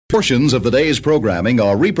Portions of the day's programming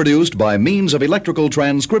are reproduced by means of electrical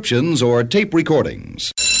transcriptions or tape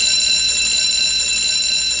recordings.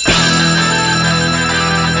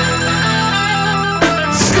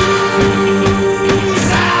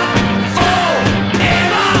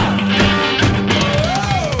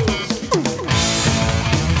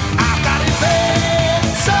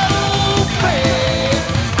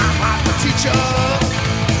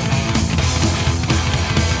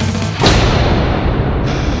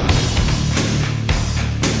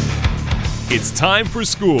 It's time for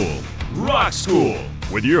school, Rock School,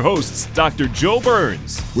 with your hosts, Dr. Joe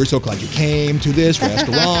Burns. We're so glad you came to this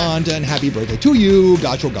restaurant, and happy birthday to you.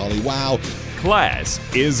 Gosh, oh golly, wow. Class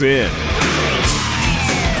is in.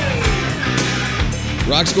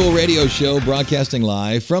 Rock School radio show broadcasting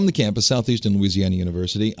live from the campus, Southeastern Louisiana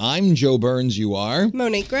University. I'm Joe Burns, you are?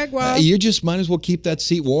 Monique Gregoire. You just might as well keep that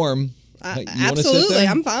seat warm. Absolutely,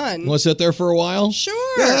 I'm fine. You want to sit there for a while?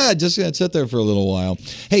 Sure. Yeah, just sit there for a little while.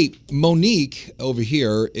 Hey, Monique over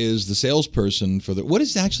here is the salesperson for what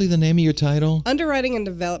is actually the name of your title? Underwriting and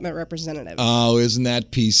Development Representative. Oh, isn't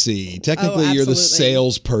that PC? Technically, you're the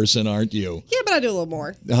salesperson, aren't you? Yeah, but I do a little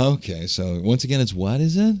more. Okay, so once again, it's what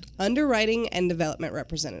is it? Underwriting and Development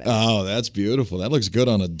Representative. Oh, that's beautiful. That looks good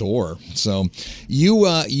on a door. So you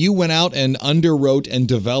went out and underwrote and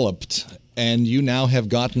developed, and you now have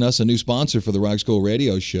gotten us a new sponsor for the Rock School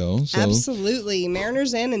radio show. So absolutely.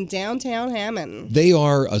 Mariners Inn in downtown Hammond. They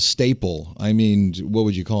are a staple. I mean, what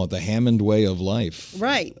would you call it? The Hammond way of life.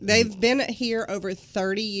 Right. They've been here over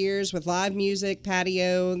 30 years with live music,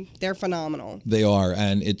 patio. They're phenomenal. They are.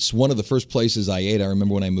 And it's one of the first places I ate. I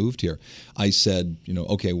remember when I moved here, I said,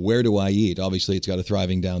 okay, where do I eat? Obviously, it's got a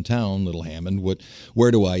thriving downtown, Little Hammond.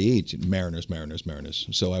 Where do I eat? Mariners.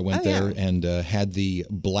 So I went there and had the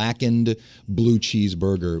blackened blue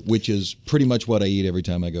cheeseburger, which is pretty much what I eat every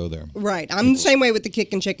time I go there. Right. I'm the same way with the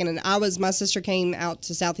kickin' chicken. And my sister came out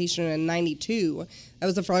to Southeastern in 92. That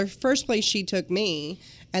was the first place she took me.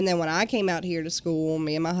 And then when I came out here to school,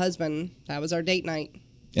 me and my husband, that was our date night.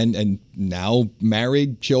 And now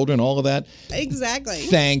married, children, all of that. Exactly.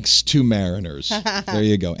 Thanks to Mariners. There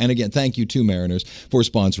you go. And again, thank you to Mariners for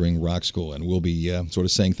sponsoring Rock School. And we'll be sort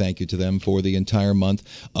of saying thank you to them for the entire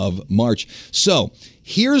month of March. So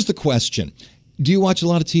here's the question. Do you watch a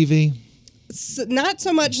lot of TV? Not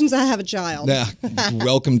so much since I have a child.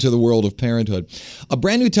 Welcome to the world of parenthood. A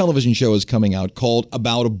brand new television show is coming out called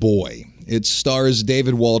About a Boy. It stars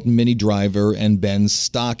David Walton, Minnie Driver, and Ben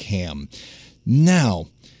Stockham. Now,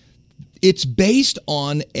 it's based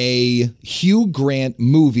on a Hugh Grant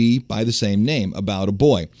movie by the same name, About a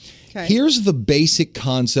Boy. Okay. Here's the basic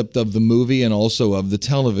concept of the movie and also of the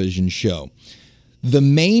television show. The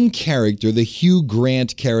main character, the Hugh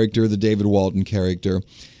Grant character, the David Walton character,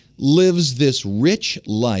 lives this rich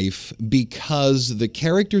life because the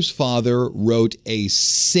character's father wrote a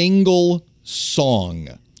single song.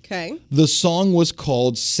 Okay. The song was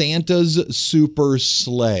called Santa's Super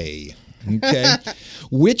Sleigh. Okay,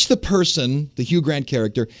 which the person, the Hugh Grant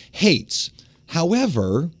character, hates.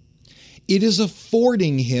 However, it is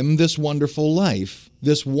affording him this wonderful life.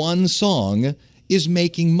 This one song is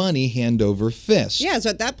making money hand over fist. Yeah,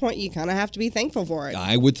 so at that point, you kind of have to be thankful for it.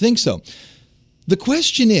 I would think so. The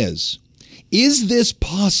question is this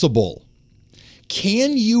possible?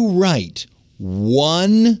 Can you write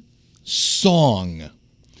one song?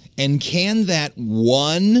 And can that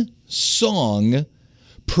one song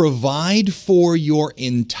provide for your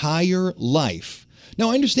entire life?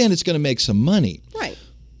 Now, I understand it's going to make some money. Right.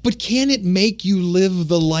 But can it make you live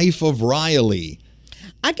the life of Riley?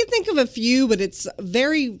 I can think of a few, but it's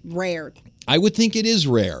very rare. I would think it is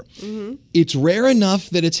rare. Mm-hmm. It's rare enough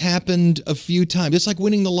that it's happened a few times. It's like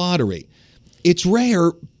winning the lottery. It's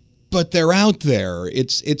rare, but they're out there.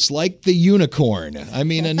 It's like the unicorn. I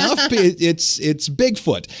mean, it's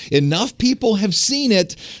Bigfoot. Enough people have seen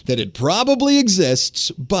it that it probably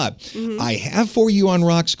exists. But I have for you on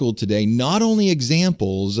Rock School today not only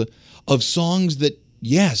examples of songs that,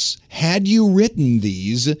 yes, had you written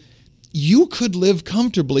these, you could live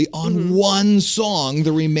comfortably on one song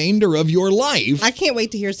the remainder of your life. I can't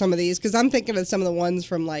wait to hear some of these because I'm thinking of some of the ones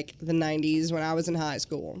from like the 90s when I was in high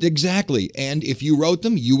school. Exactly. And if you wrote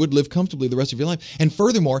them, you would live comfortably the rest of your life. And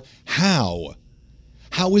furthermore, how?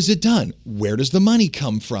 How is it done? Where does the money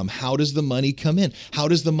come from? How does the money come in? How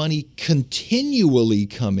does the money continually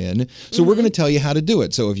come in? So we're going to tell you how to do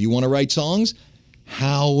it. So if you want to write songs,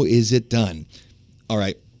 how is it done? All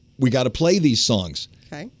right, we got to play these songs.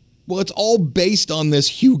 Okay. Well, it's all based on this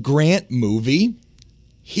Hugh Grant movie.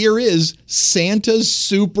 Here is Santa's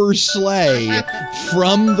Super Sleigh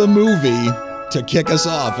from the movie to kick us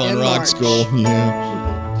off on Rock School.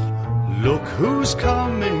 Yeah. Look who's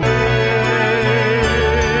coming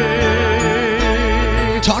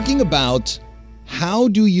song about How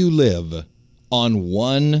Do You Live on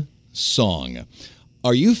One Song.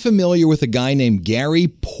 Are you familiar with a guy named Gary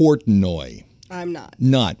Portnoy? I'm not.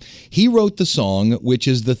 Not. He wrote the song, which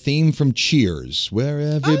is the theme from Cheers, where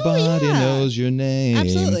everybody knows your name.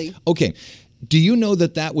 Absolutely. Okay. Do you know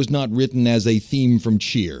that was not written as a theme from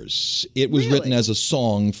Cheers? It was written as a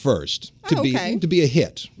song first to be a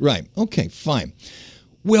hit. Right. Okay, fine.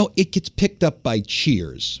 Well, it gets picked up by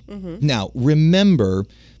Cheers. Mm-hmm. Now, remember,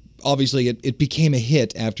 obviously it became a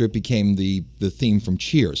hit after it became the theme from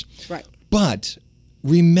Cheers. Right. But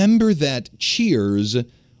remember that Cheers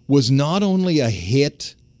was not only a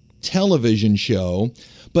hit television show,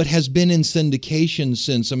 but has been in syndication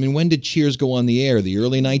since, when did Cheers go on the air? The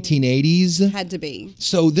early 1980s? Had to be.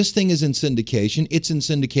 So this thing is in syndication. It's in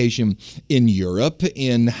syndication in Europe,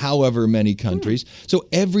 in however many countries. So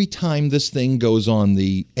every time this thing goes on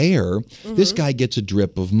the air, this guy gets a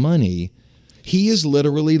drip of money. He is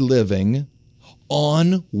literally living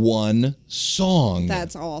on one song.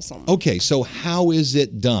 That's awesome. Okay, so how is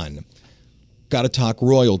it done? Got to talk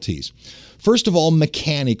royalties. First of all,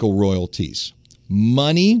 mechanical royalties.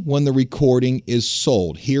 Money when the recording is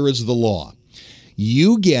sold. Here is the law.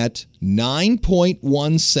 You get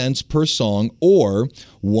 9.1 cents per song or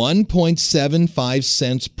 1.75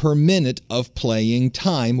 cents per minute of playing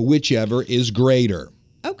time, whichever is greater.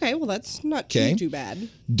 Okay, well, that's not too bad.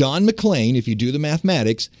 Don McLean, if you do the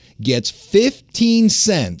mathematics, gets 15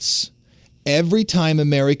 cents every time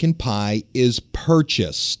American Pie is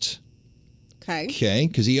purchased. Okay,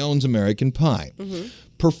 because he owns American Pie. Mm-hmm.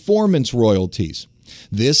 Performance royalties.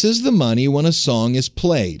 This is the money when a song is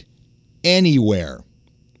played anywhere.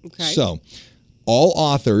 Okay. So, all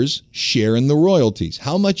authors share in the royalties.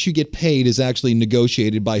 How much you get paid is actually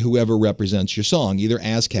negotiated by whoever represents your song, either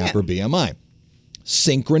ASCAP or BMI.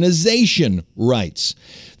 Synchronization rights.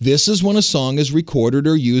 This is when a song is recorded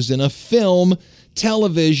or used in a film,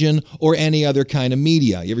 television, or any other kind of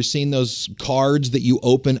media. You ever seen those cards that you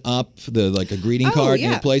open up, like a greeting card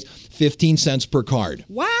in a place? 15 cents per card.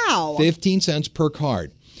 Wow. 15 cents per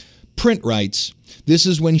card. Print rights. This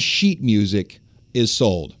is when sheet music is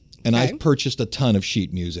sold. And I've purchased a ton of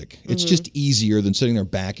sheet music. It's just easier than sitting there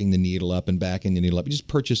backing the needle up and backing the needle up. You just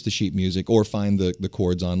purchase the sheet music or find the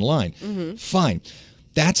chords online. Fine.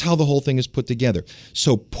 That's how the whole thing is put together.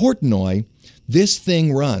 So Portnoy, this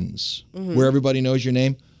thing runs where everybody knows your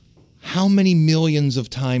name. How many millions of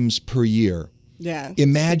times per year? Yeah.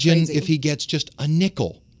 Imagine if he gets just a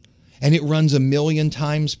nickel and it runs 1 million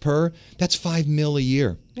times per. That's $5 million a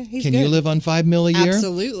year. Yeah, Can you live on $5 million a year?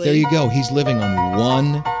 Absolutely. There you go. He's living on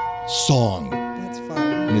one song. That's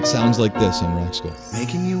fun. And it sounds like this on Rock School.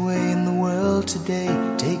 Making your way in the world today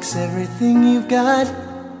takes everything you've got.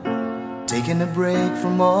 Taking a break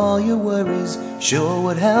from all your worries sure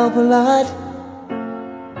would help a lot.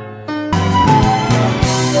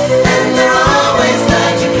 And you're always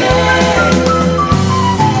glad you can.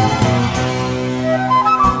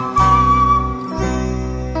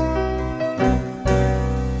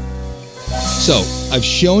 So, I've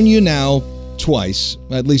shown you now twice,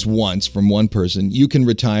 at least once from one person, you can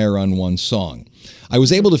retire on one song. I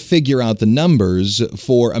was able to figure out the numbers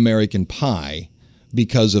for American Pie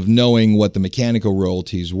because of knowing what the mechanical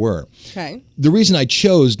royalties were. Okay. The reason I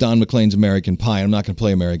chose Don McLean's American Pie, I'm not going to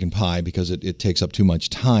play American Pie because it takes up too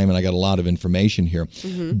much time and I got a lot of information here.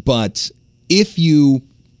 But if you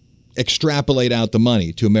extrapolate out the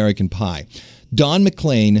money to American Pie, Don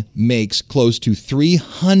McLean makes close to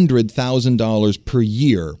 $300,000 per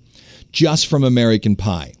year just from American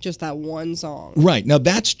Pie. Just that one song. Right. Now,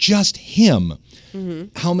 that's just him.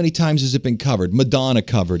 How many times has it been covered? Madonna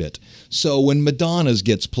covered it. So when Madonna's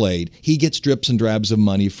gets played, he gets drips and drabs of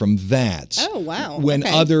money from that. Oh, wow. When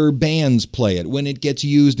other bands play it, when it gets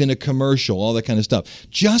used in a commercial, all that kind of stuff.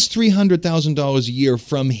 Just $300,000 a year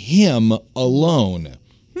from him alone.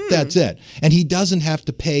 That's it. And he doesn't have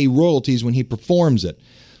to pay royalties when he performs it.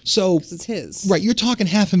 So it's his. Right, you're talking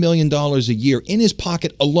 $500,000 a year in his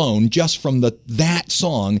pocket alone just from that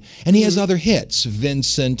song, and he has other hits,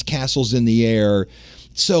 Vincent, Castles in the Air.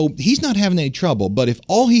 So he's not having any trouble, but if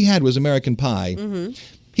all he had was American Pie,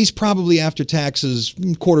 he's probably after taxes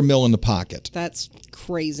 $250,000 in the pocket. That's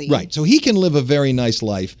crazy. Right, so he can live a very nice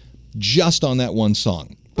life just on that one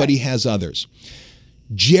song, but he has others.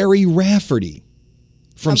 Jerry Rafferty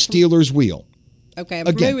from Steelers Wheel. Okay, I'm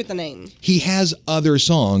familiar with the name. He has other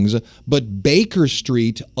songs, but Baker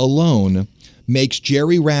Street alone makes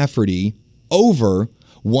Jerry Rafferty over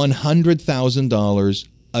 $100,000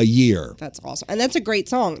 a year. That's awesome. And that's a great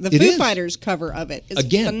song. The Foo Fighters cover of it is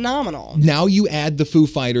phenomenal. Now you add the Foo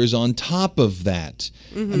Fighters on top of that.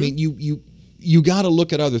 I mean, you got to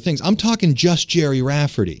look at other things. I'm talking just Jerry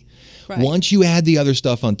Rafferty. Right. Once you add the other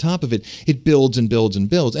stuff on top of it, it builds and builds and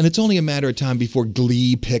builds. And it's only a matter of time before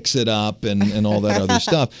Glee picks it up and all that other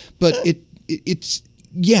stuff. But it's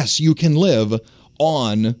yes, you can live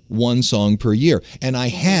on one song per year. And I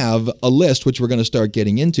have a list, which we're going to start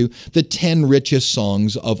getting into, the 10 richest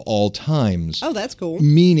songs of all times. Oh, that's cool.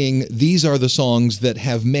 Meaning these are the songs that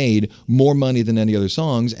have made more money than any other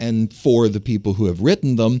songs, and for the people who have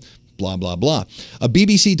written them, blah, blah, blah. A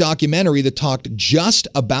BBC documentary that talked just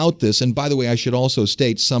about this, and by the way, I should also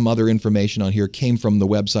state some other information on here came from the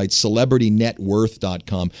website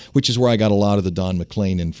celebritynetworth.com, which is where I got a lot of the Don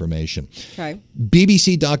McLean information. Okay.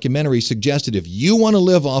 BBC documentary suggested if you want to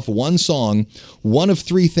live off one song, one of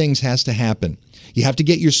three things has to happen. You have to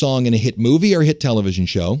get your song in a hit movie or hit television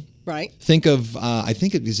show. Right. Think of,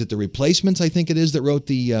 is it The Replacements, I think it is, that wrote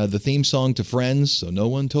the theme song to Friends, So No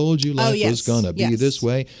One Told You Life Was Gonna Be This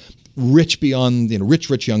Way. Rich beyond,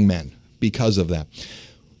 rich young men because of that.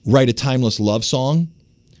 Write a timeless love song,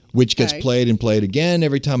 which gets played and played again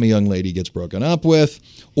every time a young lady gets broken up with,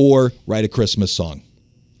 or write a Christmas song.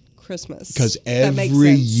 Christmas. Because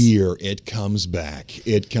every year it comes back.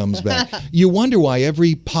 It comes back. You wonder why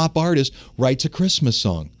every pop artist writes a Christmas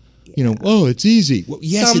song. Yeah. It's easy. Well,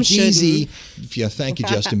 yes, Some it's easy. Yeah, thank you,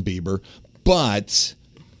 Justin Bieber. But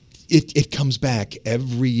it comes back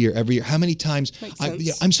every year. How many times?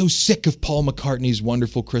 I'm so sick of Paul McCartney's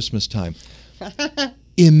Wonderful Christmas Time.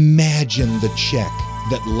 Imagine the check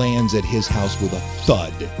that lands at his house with a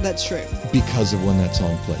thud. That's true. Because of when that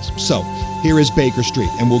song plays. So, here is Baker Street,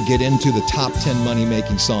 and we'll get into the top 10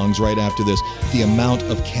 money-making songs right after this. The amount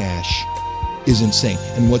of cash is insane.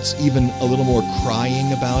 And what's even a little more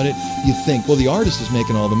crying about it, you think, well, the artist is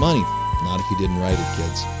making all the money. Not if he didn't write it,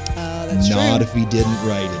 kids. That's Not true. if he didn't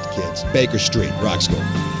write it, kids. Baker Street, Rock School.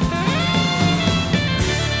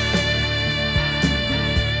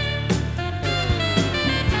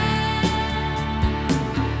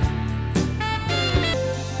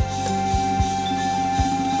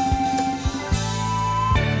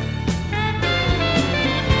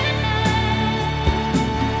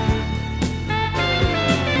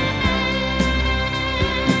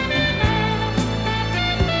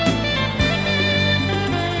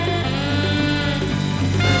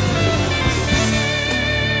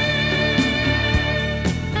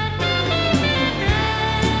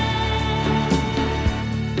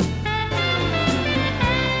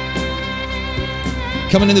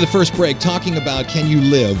 Coming into the first break, talking about can you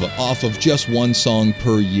live off of just one song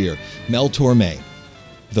per year? Mel Torme,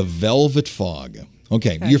 The Velvet Fog.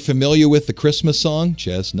 Okay, you're familiar with the Christmas song?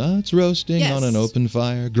 Chestnuts roasting on an open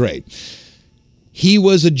fire. Great. He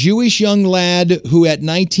was a Jewish young lad who at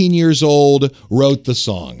 19 years old wrote the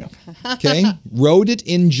song. Okay? Wrote it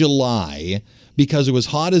in July because it was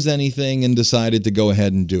hot as anything and decided to go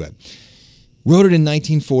ahead and do it. Wrote it in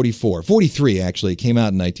 1944. 43, actually. It came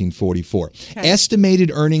out in 1944. Okay.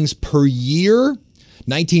 Estimated earnings per year,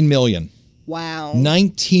 $19 million. Wow.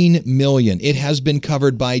 $19 million. It has been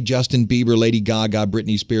covered by Justin Bieber, Lady Gaga,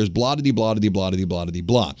 Britney Spears,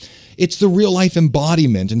 blah-de-blah-de-blah-de-blah-de-blah. It's the real-life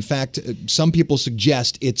embodiment. In fact, some people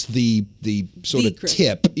suggest it's the sort of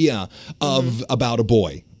tip of About a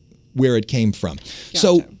Boy, where it came from. Gotcha.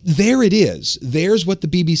 So there it is. There's what the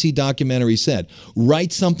BBC documentary said.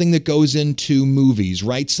 Write something that goes into movies.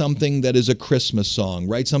 Write something that is a Christmas song.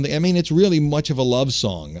 Write something. I mean, it's really much of a love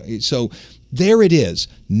song. So there it is.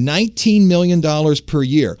 $19 million per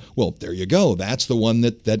year. Well, there you go. That's the one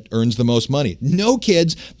that earns the most money. No,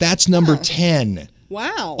 kids, that's number 10.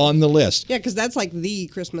 Wow. On the list. Yeah, because that's like the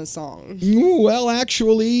Christmas song. Well,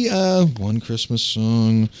 actually, one Christmas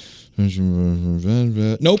song.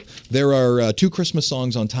 Nope. There are 2 Christmas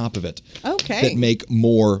songs on top of it that make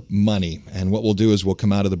more money. And what we'll do is we'll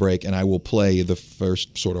come out of the break and I will play the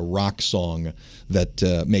first sort of rock song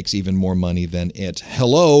that makes even more money than it.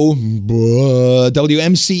 Hello,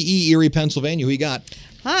 WMCE, Erie, Pennsylvania. Who you got?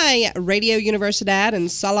 Hi, Radio Universidad in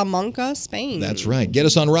Salamanca, Spain. That's right. Get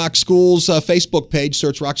us on Rock School's Facebook page.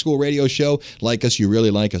 Search Rock School Radio Show. Like us. You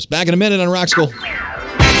really like us. Back in a minute on Rock School.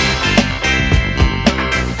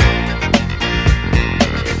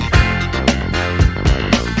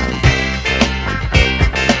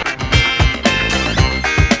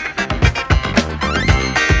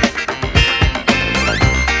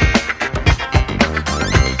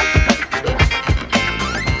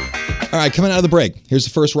 All right, coming out of the break, here's the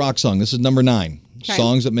first rock song. This is number 9. Okay.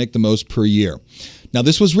 Songs that make the most per year. Now,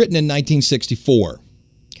 this was written in 1964.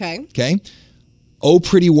 Okay? Oh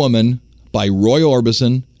Pretty Woman by Roy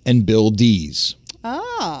Orbison and Bill Dees.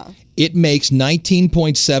 Ah. It makes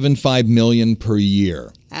 $19.75 million per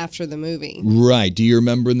year. after the movie. Right. Do you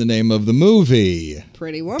remember the name of the movie?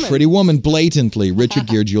 Pretty Woman. Pretty Woman, blatantly. Richard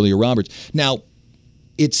Gere, Julia Roberts. Now,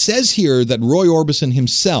 it says here that Roy Orbison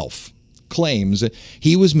himself claims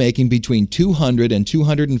he was making between $200,000 and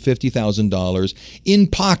 $250,000 in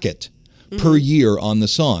pocket per year on the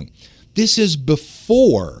song. This is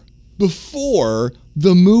before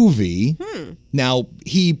the movie. Now,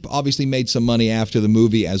 he obviously made some money after the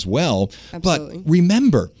movie as well. Absolutely. But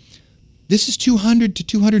remember, this is $200,000 to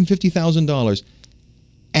 $250,000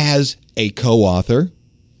 as a co-author.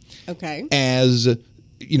 Okay. As,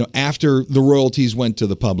 after the royalties went to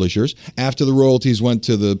the publishers, after the royalties went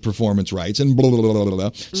to the performance rights, and blah, blah, blah, blah,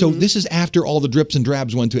 blah. So this is after all the drips and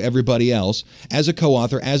drabs went to everybody else as a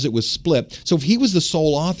co-author, as it was split. So if he was the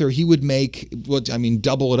sole author, he would make,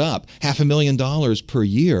 double it up, $500,000 per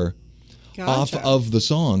year off of the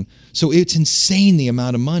song. So it's insane the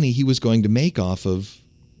amount of money he was going to make off of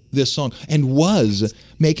this song, and was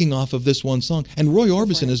making off of this one song. And Roy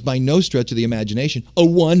Orbison is by no stretch of the imagination a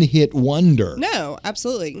one-hit wonder. No,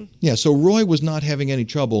 absolutely. Yeah, so Roy was not having any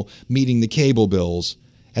trouble meeting the cable bills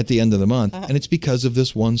at the end of the month, and it's because of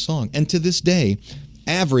this one song. And to this day,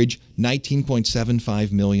 average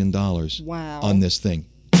 $19.75 million on this thing.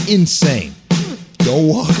 Insane. Don't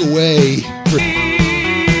walk away.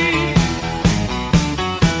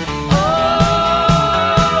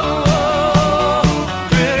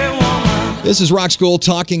 This is Rock School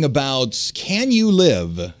talking about Can You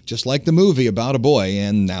Live, just like the movie about a boy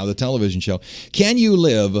and now the television show, can you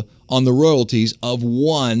live on the royalties of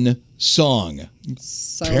one song?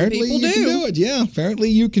 Apparently people you can do it. Yeah, apparently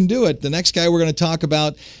you can do it. The next guy we're going to talk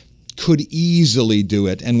about could easily do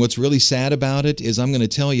it. And what's really sad about it is I'm going to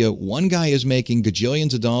tell you, one guy is making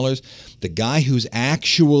gajillions of dollars. The guy who's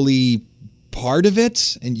actually part of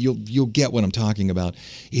it, and you'll get what I'm talking about,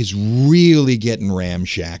 is really getting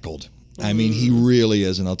ramshackled. I mean, he really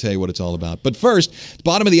is, and I'll tell you what it's all about. But first, the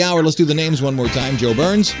bottom of the hour, let's do the names one more time. Joe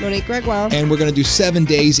Burns. Monique Gregoire. And we're going to do 7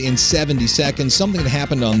 days in 70 seconds, something that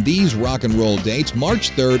happened on these rock and roll dates,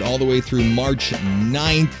 March 3rd all the way through March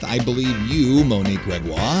 9th. I believe you, Monique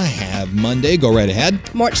Gregoire, have Monday. Go right ahead.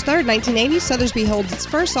 March 3rd, 1980, Sotheby's holds its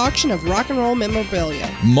first auction of rock and roll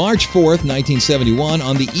memorabilia. March 4th, 1971,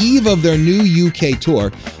 on the eve of their new UK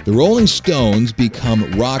tour, the Rolling Stones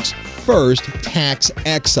become rock's first tax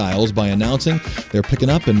exiles by announcing they're picking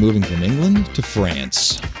up and moving from England to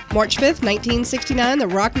France. March 5th, 1969, the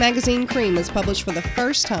rock magazine Cream is published for the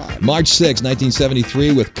first time. March 6th,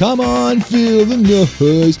 1973, with Come On, Feel the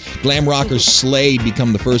Noise, glam rockers Slade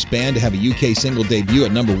become the first band to have a UK single debut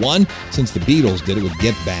at number 1 since the Beatles did it with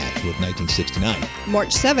Get Back with 1969. March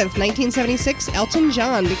 7th, 1976, Elton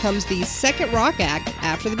John becomes the second rock act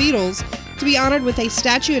after the Beatles to be honored with a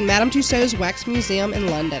statue in Madame Tussauds Wax Museum in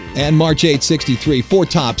London. And March 8th, 63, Four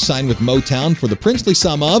Tops signed with Motown for the princely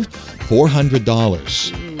sum of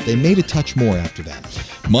 $400. They made a touch more after that.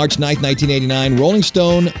 March 9th, 1989, Rolling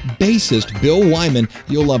Stone bassist Bill Wyman,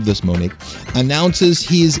 you'll love this, Monique, announces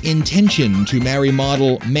his intention to marry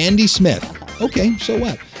model Mandy Smith. Okay, so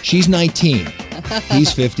what? She's 19.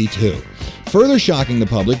 He's 52. Further shocking the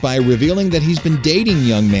public by revealing that he's been dating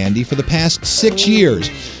young Mandy for the past 6 years.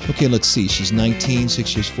 Okay, let's see. She's 19,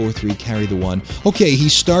 6 years, 4, 3, carry the 1. Okay, he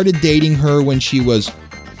started dating her when she was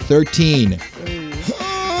 13.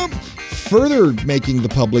 Further making the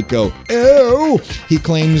public go, ew, he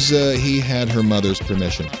claims he had her mother's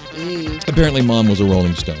permission. Apparently, Mom was a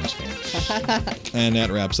Rolling Stones fan. And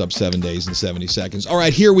that wraps up 7 days and 70 seconds. All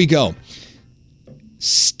right, here we go.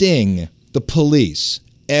 Sting, The Police,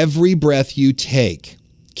 Every Breath You Take.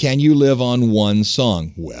 Can you live on one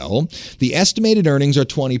song? Well, the estimated earnings are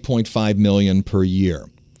 $20.5 million per year.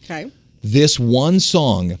 Okay. This one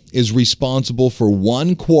song is responsible for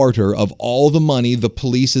 1/4 of all the money the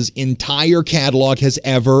Police's entire catalog has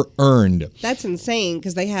ever earned. That's insane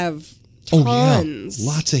because they have tons. Oh, yeah.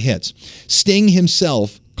 Lots of hits. Sting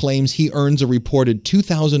himself claims he earns a reported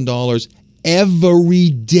 $2,000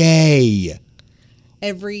 every day.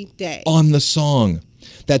 Every day. On the song.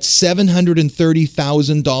 That's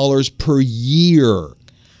 $730,000 per year.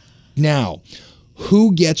 Now,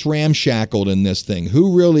 who gets ramshackled in this thing?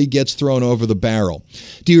 Who really gets thrown over the barrel?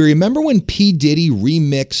 Do you remember when P. Diddy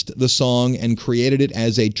remixed the song and created it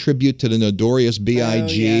as a tribute to the Notorious B.I.G.? Oh,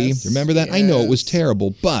 yes. Remember that? Yes. I know it was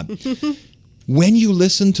terrible, but when you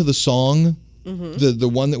listen to the song,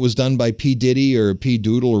 the one that was done by P. Diddy or P.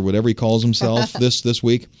 Doodle or whatever he calls himself this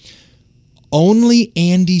week, only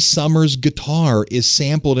Andy Summers' guitar is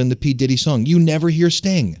sampled in the P. Diddy song. You never hear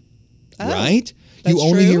Sting, right? That's You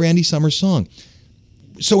only true. hear Andy Summers' song.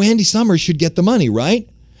 So Andy Summers should get the money, right?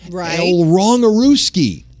 Right. El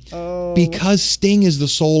Wrongarooski. Oh. Because Sting is the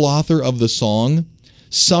sole author of the song,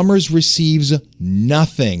 Summers receives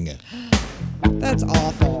nothing. That's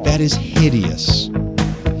awful. That is hideous.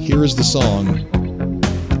 Here is the song.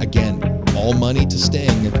 Again, all money to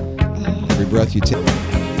Sting. Every breath you take.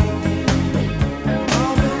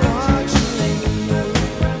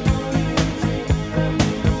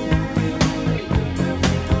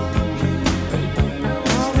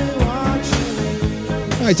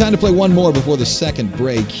 All right, time to play one more before the second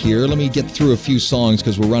break here. Let me get through a few songs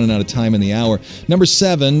because we're running out of time in the hour. Number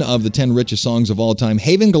 7 of the 10 richest songs of all time,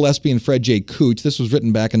 Haven Gillespie and Fred J. Cooch. This was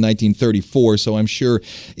written back in 1934, so I'm sure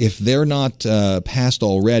if they're not passed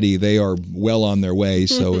already, they are well on their way.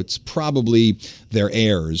 So it's probably their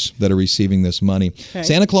heirs that are receiving this money. Okay.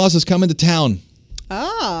 Santa Claus is coming to town.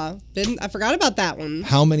 I forgot about that one.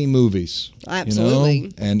 How many movies? Absolutely.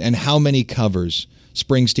 You know? And how many covers?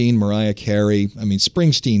 Springsteen, Mariah Carey. I mean,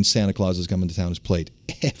 Springsteen's Santa Claus is coming to town is played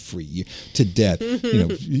every year to death. You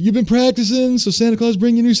know, you've been practicing, so Santa Claus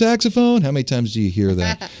bring you a new saxophone. How many times do you hear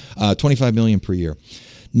that? 25 million per year.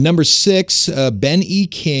 Number 6, Ben E.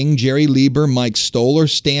 King, Jerry Lieber, Mike Stoller,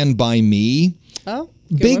 Stand By Me. Oh,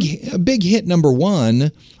 big hit number 1.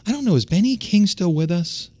 I don't know, is Ben E. King still with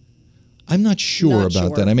us? I'm not sure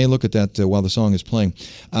about that. I may look at that while the song is playing.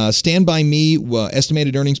 Stand By Me,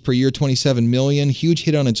 estimated earnings per year, $27 million. Huge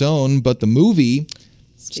hit on its own, but the movie,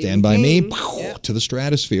 Stand By Me, to the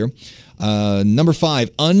stratosphere. Number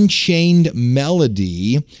 5, Unchained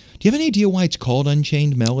Melody. Do you have any idea why it's called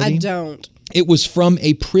Unchained Melody? I don't. It was from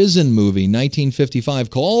a prison movie, 1955,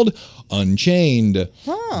 called Unchained.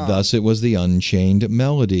 Thus, it was the Unchained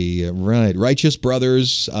Melody. Right. Righteous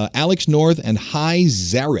Brothers, Alex North, and High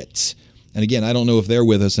Zaret. And again, I don't know if they're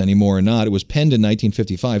with us anymore or not. It was penned in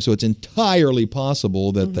 1955, so it's entirely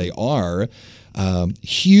possible that they are.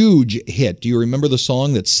 Huge hit. Do you remember the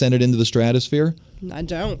song that sent it into the stratosphere? I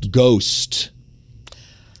don't. Ghost.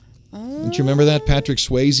 Don't you remember that? Patrick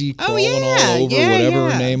Swayze crawling all over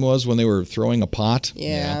whatever her name was when they were throwing a pot?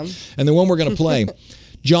 Yeah. And the one we're going to play,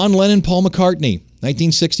 John Lennon, Paul McCartney,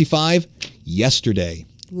 1965, Yesterday.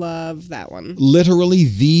 Love that one. Literally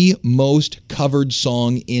the most covered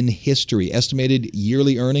song in history. Estimated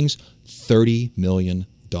yearly earnings, $30 million.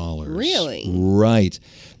 Really? Right.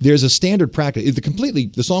 There's a standard practice.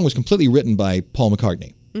 The song was completely written by Paul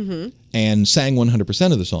McCartney. And sang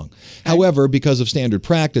 100% of the song. However, because of standard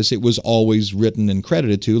practice, it was always written and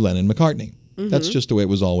credited to Lennon McCartney. That's just the way it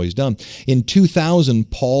was always done. In 2000,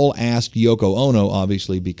 Paul asked Yoko Ono,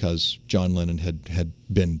 obviously because John Lennon had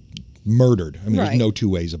been murdered. I mean, there's no two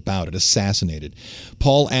ways about it. Assassinated.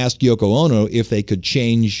 Paul asked Yoko Ono if they could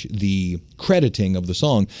change the crediting of the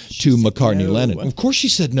song to McCartney-Lennon. Of course she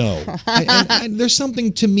said no. and there's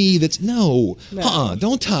something to me that's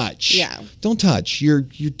don't touch. Yeah. Don't touch. You're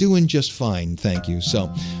doing just fine, thank you.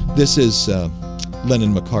 So this is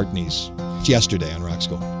Lennon McCartney's Yesterday on Rock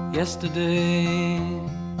School. Yesterday,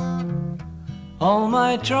 all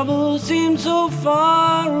my troubles seem so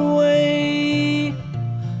far away.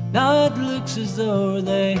 Now it looks as though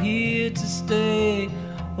they're here to stay.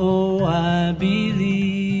 Oh, I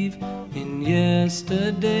believe in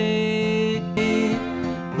yesterday.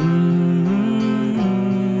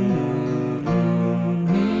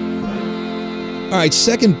 All right,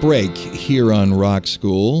 second break here on Rock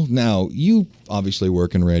School. Now, you obviously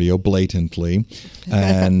work in radio blatantly,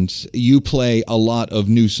 and you play a lot of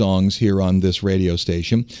new songs here on this radio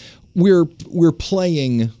station. We're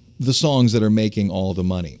playing the songs that are making all the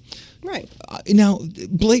money. Right. Now,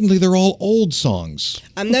 blatantly, they're all old songs.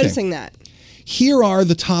 I'm noticing that. Here are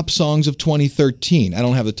the top songs of 2013. I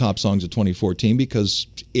don't have the top songs of 2014 because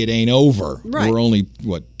it ain't over. Right. We're only,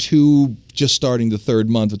 just starting the third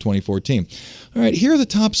month of 2014. All right, here are the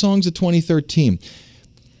top songs of 2013.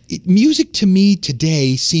 Music to me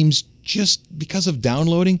today seems, just because of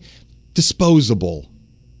downloading, disposable.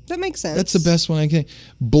 That makes sense. That's the best one I can.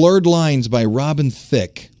 Blurred Lines by Robin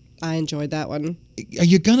Thicke. I enjoyed that one. Are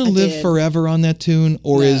you going to live forever on that tune,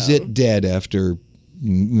 or is it dead after...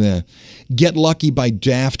 Get Lucky by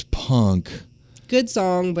Daft Punk. Good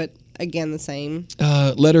song, but again, the same.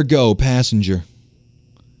 Let Her Go, Passenger.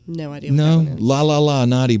 No idea what that one is. La La La,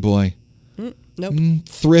 Naughty Boy. Nope.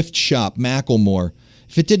 Thrift Shop, Macklemore.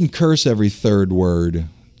 If it didn't curse every third word.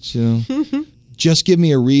 So, Just Give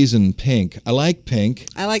Me a Reason, Pink. I like Pink.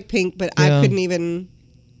 But I couldn't even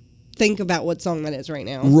think about what song that is right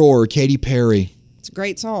now. Roar, Katy Perry. It's a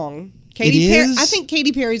great song. Katy Perry. I think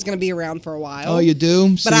Katy Perry's going to be around for a while. Oh, you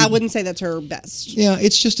do? But I wouldn't say that's her best. Yeah,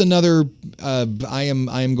 it's just another. I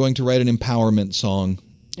am going to write an empowerment song.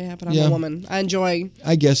 Yeah, but I'm a woman. I enjoy.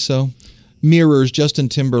 I guess so. Mirrors, Justin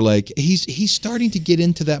Timberlake. He's starting to get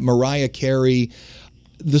into that Mariah Carey.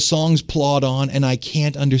 the songs plod on, and I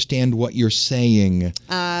can't understand what you're saying type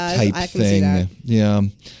I can thing. see that. Yeah.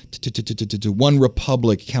 One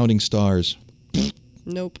Republic, Counting Stars.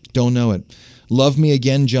 Nope. Don't know it. Love Me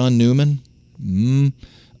Again, John Newman.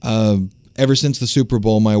 Ever since the Super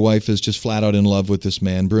Bowl, my wife is just flat out in love with this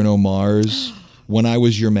man. Bruno Mars, When I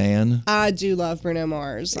Was Your Man. I do love Bruno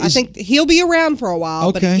Mars. I think he'll be around for a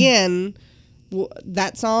while, but again,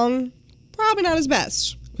 that song, probably not his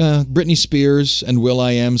best. Britney Spears and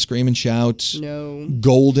Will.i.am, Scream and Shout. No.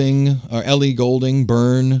 Ellie Goulding,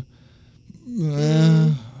 Burn.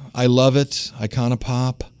 I Love It,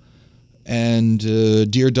 Iconopop. And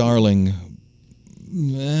Dear Darling.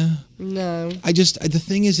 No. The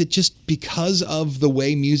thing is, it just, because of the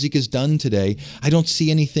way music is done today, I don't see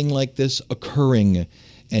anything like this occurring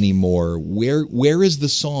anymore. Where is the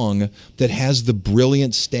song that has the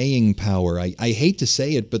brilliant staying power? I hate to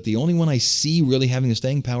say it, but the only one I see really having the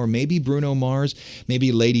staying power, maybe Bruno Mars,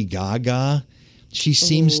 maybe Lady Gaga. She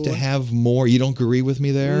seems to have more. You don't agree with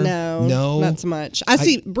me there? No, not so much. I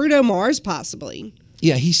see Bruno Mars possibly.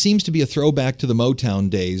 Yeah, he seems to be a throwback to the Motown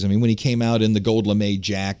days. I mean, when he came out in the gold lame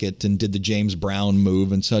jacket and did the James Brown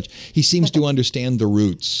move and such, he seems to understand the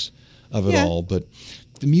roots of it all. But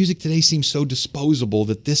the music today seems so disposable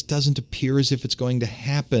that this doesn't appear as if it's going to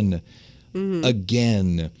happen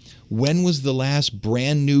again. When was the last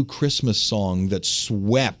brand new Christmas song that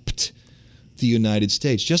swept the United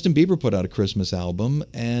States? Justin Bieber put out a Christmas album,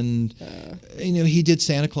 and he did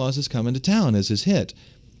Santa Claus Is Coming to Town as his hit.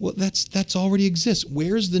 Well, that's already exists.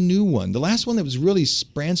 Where's the new one? The last one that was really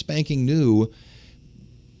brand spanking new,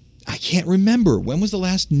 I can't remember. When was the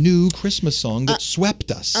last new Christmas song that swept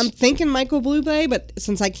us? I'm thinking Michael Bublé, but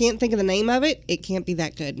since I can't think of the name of it, it can't be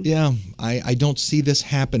that good. Yeah, I don't see this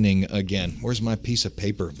happening again. Where's my piece of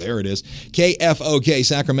paper? There it is. KFOK,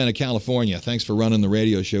 Sacramento, California. Thanks for running the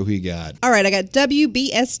radio show. Who you got? All right, I got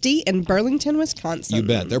WBSD in Burlington, Wisconsin. You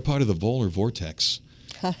bet. They're part of the Polar Vortex.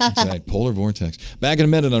 That's right, Polar Vortex. Back in a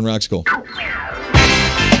minute on Rock School.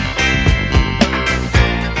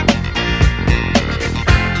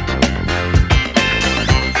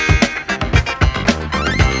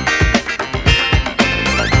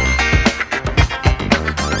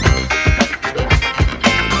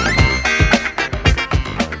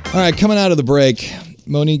 All right, coming out of the break,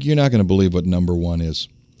 Monique, you're not going to believe what number one is.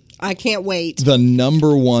 I can't wait. The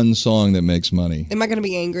number one song that makes money. Am I going to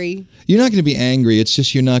be angry? You're not going to be angry. It's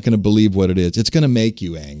just you're not going to believe what it is. It's going to make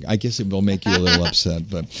you angry. I guess it will make you a little upset.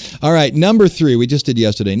 But all right, number 3. We just did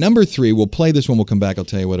yesterday. Number 3. We'll play this one. We'll come back. I'll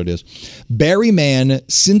tell you what it is. Barry Mann,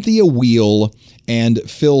 Cynthia Weil, and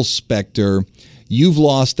Phil Spector. You've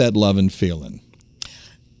Lost That Lovin' Feelin'.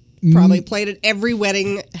 Probably played at every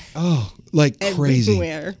wedding. Oh, like crazy.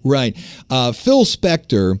 Everywhere. Right. Phil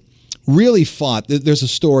Spector really fought. There's a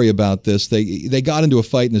story about this. They got into a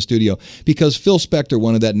fight in the studio because Phil Spector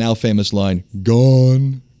wanted that now famous line,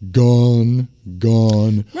 "Gone, gone,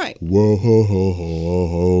 gone." Right. Whoa, ho, ho, ho,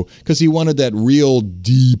 ho. Because he wanted that real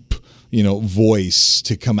deep, voice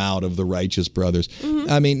to come out of the Righteous Brothers.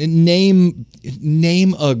 Mm-hmm. I mean,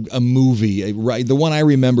 name a movie. Right, the one I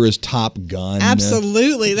remember is Top Gun.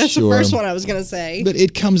 Absolutely, that's the first one I was going to say. But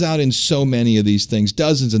it comes out in so many of these things,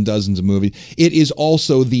 dozens and dozens of movies. It is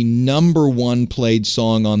also the number one played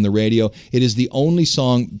song on the radio. It is the only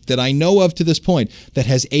song that I know of to this point that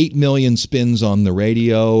has 8 million spins on the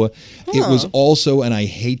radio. It was also, and I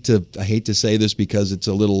hate to say this because it's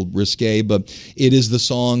a little risque, but it is the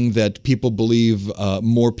song that people believe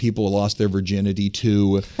more people lost their virginity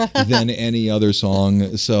to than any other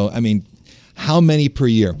song. So, I mean, how many per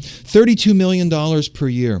year? $32 million per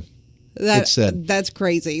year, it said. That's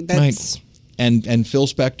crazy. Right. And Phil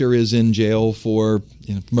Spector is in jail for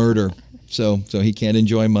murder. So he can't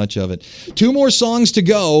enjoy much of it. 2 more songs to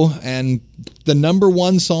go, and the number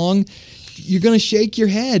one song, you're going to shake your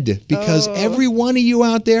head because every one of you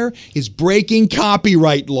out there is breaking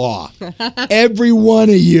copyright law. Every one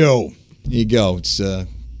of you. Here you go. It's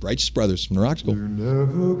Righteous Brothers from the Rock School. You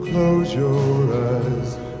never close your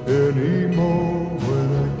eyes anymore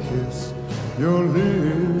when I kiss your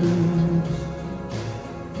lips.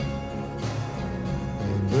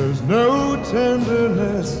 And there's no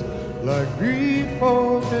tenderness like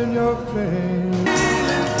before in your face.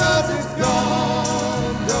 Because it's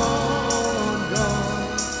gone, gone,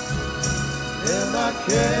 gone, and I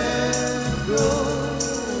can't go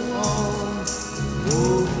on.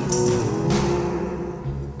 Oh,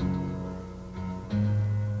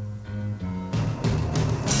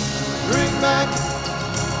 bring back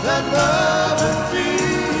that love and feeling.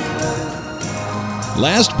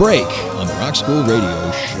 Last break on the Rock School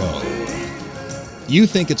Radio Show. You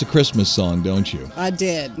think it's a Christmas song, don't you? I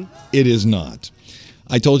did. It is not.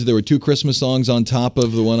 I told you there were 2 Christmas songs on top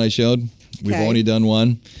of the one I showed. We've Okay. only done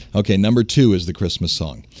one. Okay, number 2 is the Christmas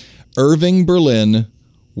song. Irving Berlin,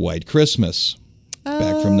 White Christmas.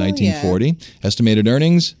 Back from 1940. Estimated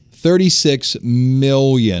earnings, 36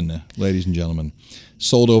 million, ladies and gentlemen.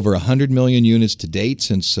 Sold over 100 million units to date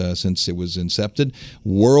since it was incepted.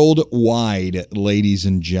 Worldwide, ladies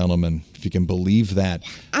and gentlemen, if you can believe that.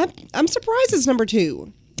 I'm surprised it's number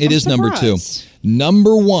 2. It is number 2.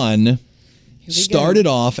 Number 1 we started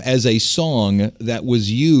off as a song that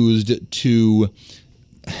was used to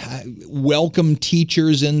welcome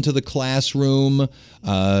teachers into the classroom,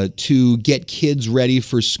 to get kids ready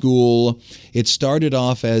for school. It started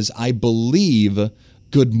off as, I believe,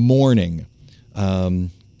 Good Morning.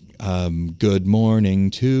 Good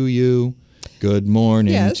morning to you. Good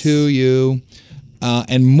morning to you.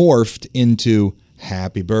 And morphed into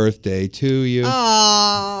Happy Birthday to you.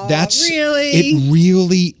 Oh, really? It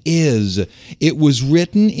really is. It was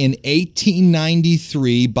written in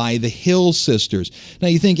 1893 by the Hill Sisters. Now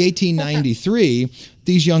you think 1893,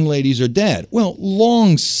 these young ladies are dead. Well,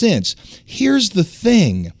 long since. Here's the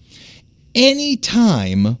thing.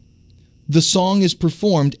 Anytime the song is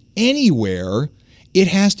performed anywhere, it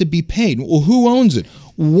has to be paid. Well, who owns it?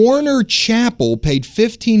 Warner Chappell paid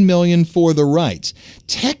 $15 million for the rights.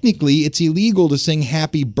 Technically, it's illegal to sing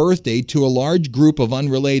Happy Birthday to a large group of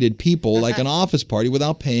unrelated people, like an office party,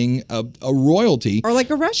 without paying a royalty. Or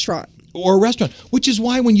like a restaurant. Or a restaurant, which is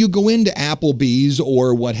why when you go into Applebee's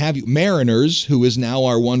or what have you, Mariners, who is now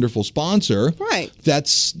our wonderful sponsor, right?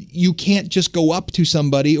 You can't just go up to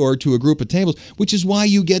somebody or to a group of tables, which is why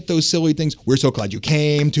you get those silly things. We're so glad you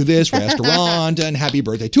came to this restaurant and happy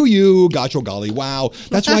birthday to you. Gosh, oh golly, wow.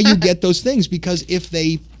 That's why you get those things, because if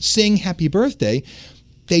they sing happy birthday,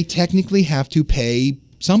 they technically have to pay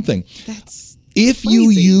something. That's if crazy. you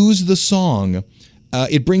use the song,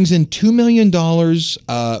 it brings in $2 million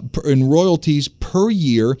in royalties per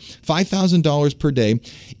year, $5,000 per day.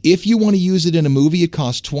 If you want to use it in a movie, it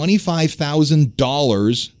costs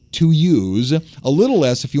 $25,000 to use, a little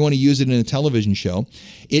less if you want to use it in a television show.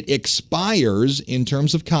 It expires in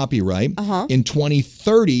terms of copyright in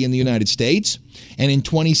 2030 in the United States and in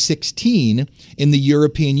 2016 in the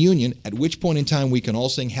European Union, at which point in time we can all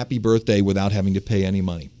sing Happy Birthday without having to pay any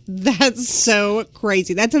money. That's so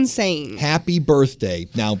crazy. That's insane. Happy Birthday.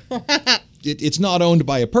 Now, it's not owned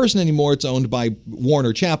by a person anymore. It's owned by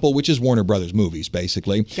Warner Chappell, which is Warner Brothers Movies,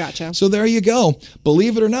 basically. Gotcha. So there you go.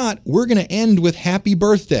 Believe it or not, we're going to end with Happy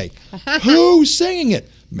Birthday. Who's singing it?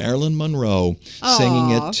 Marilyn Monroe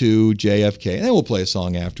singing it to JFK. And then we'll play a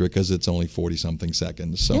song after it because it's only 40-something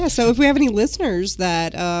seconds. So. Yeah, so if we have any listeners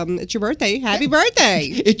that it's your birthday, happy birthday.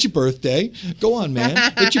 It's your birthday. Go on,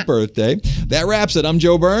 man. It's your birthday. That wraps it. I'm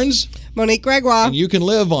Joe Burns. Monique Gregoire. And you can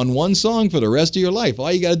live on one song for the rest of your life. All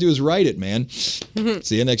you got to do is write it, man.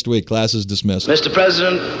 See you next week. Class is dismissed. Mr.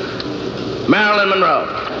 President, Marilyn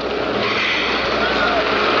Monroe.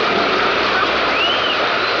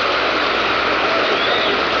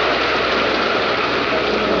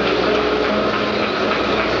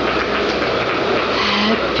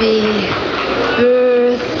 Happy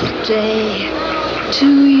birthday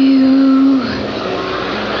to you.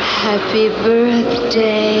 Happy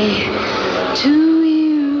birthday to